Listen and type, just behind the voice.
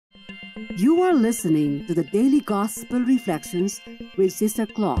You are listening to the Daily Gospel Reflections with Sister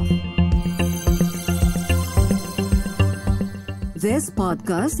Cloth. This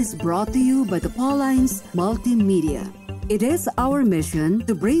podcast is brought to you by the Paulines Multimedia. It is our mission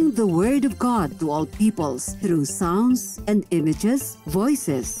to bring the Word of God to all peoples through sounds and images,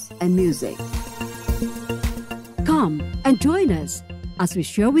 voices, and music. Come and join us as we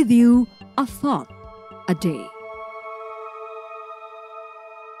share with you a thought a day.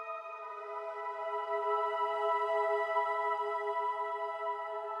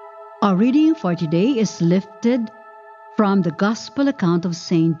 Our reading for today is lifted from the Gospel account of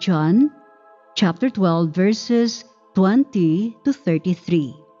St. John, chapter 12, verses 20 to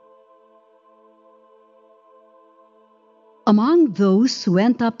 33. Among those who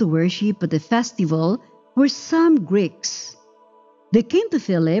went up to worship at the festival were some Greeks. They came to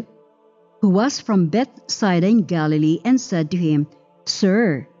Philip, who was from Bethsaida in Galilee, and said to him,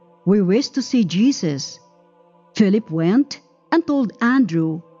 "Sir, we wish to see Jesus." Philip went and told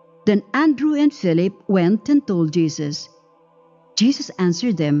Andrew. Then Andrew and Philip went and told Jesus. Jesus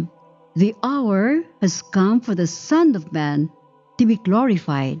answered them, "The hour has come for the Son of Man to be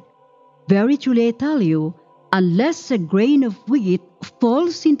glorified. Very truly I tell you, unless a grain of wheat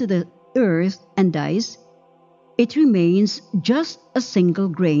falls into the earth and dies, it remains just a single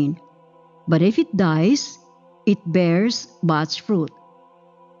grain. But if it dies, it bears much fruit.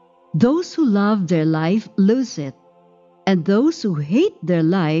 Those who love their life lose it, and those who hate their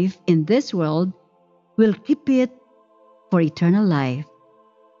life in this world will keep it for eternal life.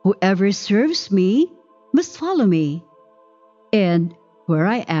 Whoever serves me must follow me, and where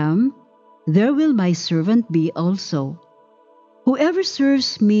I am, there will my servant be also. Whoever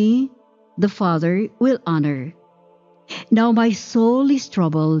serves me, the Father will honor. Now my soul is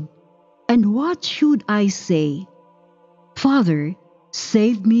troubled, and what should I say? Father,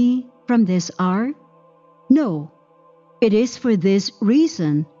 save me from this hour? No. It is for this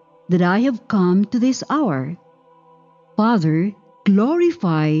reason that I have come to this hour. Father,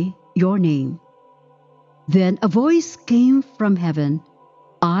 glorify your name." Then a voice came from heaven,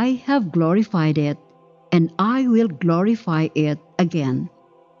 "I have glorified it, and I will glorify it again."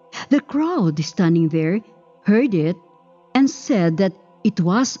 The crowd standing there heard it and said that it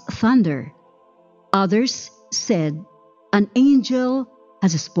was thunder. Others said, "An angel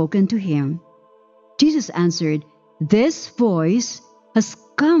has spoken to him." Jesus answered, "This voice has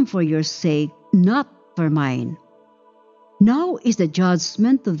come for your sake, not for mine. Now is the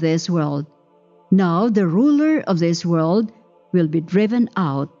judgment of this world. Now the ruler of this world will be driven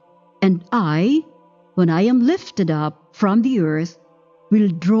out, and I, when I am lifted up from the earth, will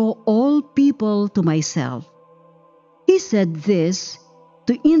draw all people to myself." He said this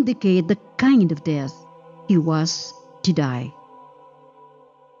to indicate the kind of death he was to die.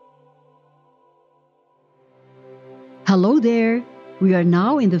 Hello there. We are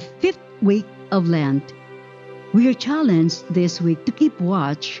now in the 5th week of Lent. We are challenged this week to keep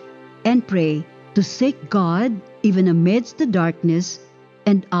watch and pray, to seek God even amidst the darkness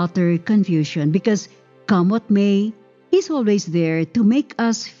and utter confusion, because come what may, He's always there to make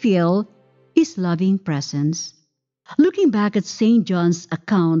us feel His loving presence. Looking back at St. John's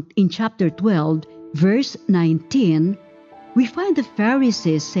account in chapter 12, verse 19, we find the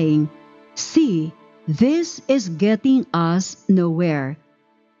Pharisees saying, "See, this is getting us nowhere.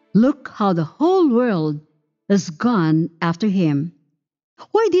 Look how the whole world has gone after him."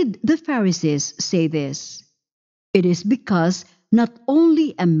 Why did the Pharisees say this? It is because not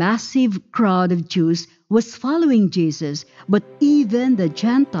only a massive crowd of Jews was following Jesus, but even the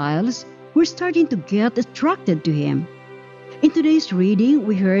Gentiles were starting to get attracted to him. In today's reading,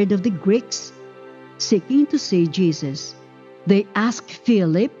 we heard of the Greeks seeking to see Jesus. They asked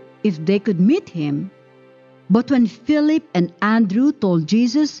Philip if they could meet him. But when Philip and Andrew told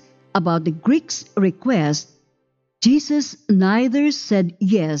Jesus about the Greeks' request, Jesus neither said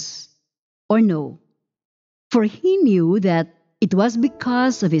yes or no, for he knew that it was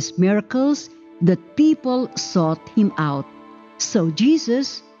because of his miracles that people sought him out. So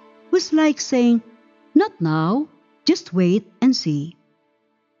Jesus was like saying, "Not now, just wait and see."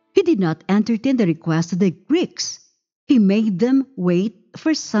 He did not entertain the request of the Greeks. He made them wait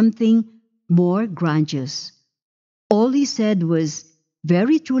for something more grandiose. All he said was,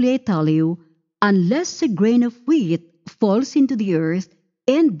 "Very truly I tell you, unless a grain of wheat falls into the earth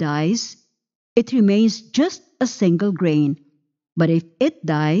and dies, it remains just a single grain. But if it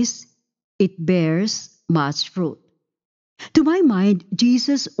dies, it bears much fruit." To my mind,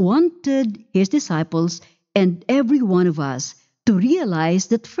 Jesus wanted his disciples and every one of us to realize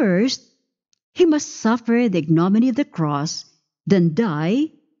that first, he must suffer the ignominy of the cross, then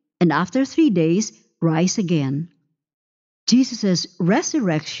die, and after 3 days rise again. Jesus'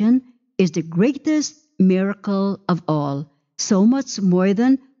 resurrection is the greatest miracle of all, so much more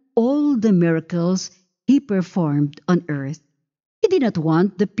than all the miracles he performed on earth. He did not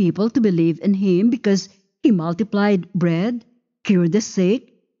want the people to believe in him because he multiplied bread, cured the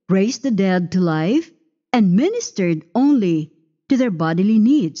sick, raised the dead to life, and ministered only to their bodily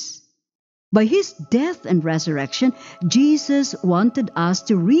needs. By his death and resurrection, Jesus wanted us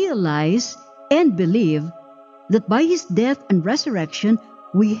to realize and believe that by his death and resurrection,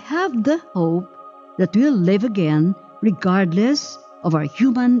 we have the hope that we'll live again regardless of our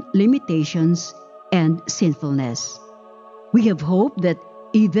human limitations and sinfulness. We have hope that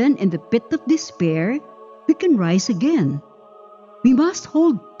even in the pit of despair, we can rise again. We must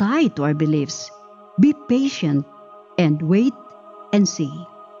hold tight to our beliefs, be patient, and wait and see.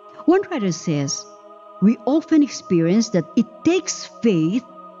 One writer says, we often experience that it takes faith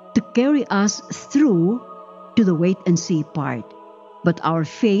to carry us through to the wait and see part. But our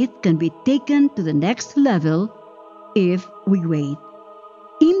faith can be taken to the next level if we wait.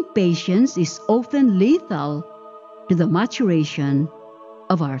 Impatience is often lethal to the maturation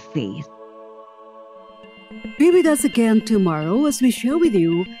of our faith. Be with us again tomorrow as we share with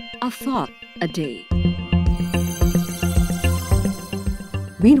you a thought a day.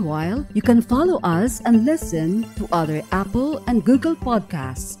 Meanwhile, you can follow us and listen to other Apple and Google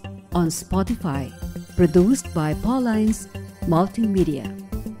podcasts on Spotify, produced by Paulines Multimedia.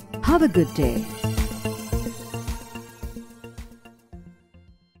 Have a good day.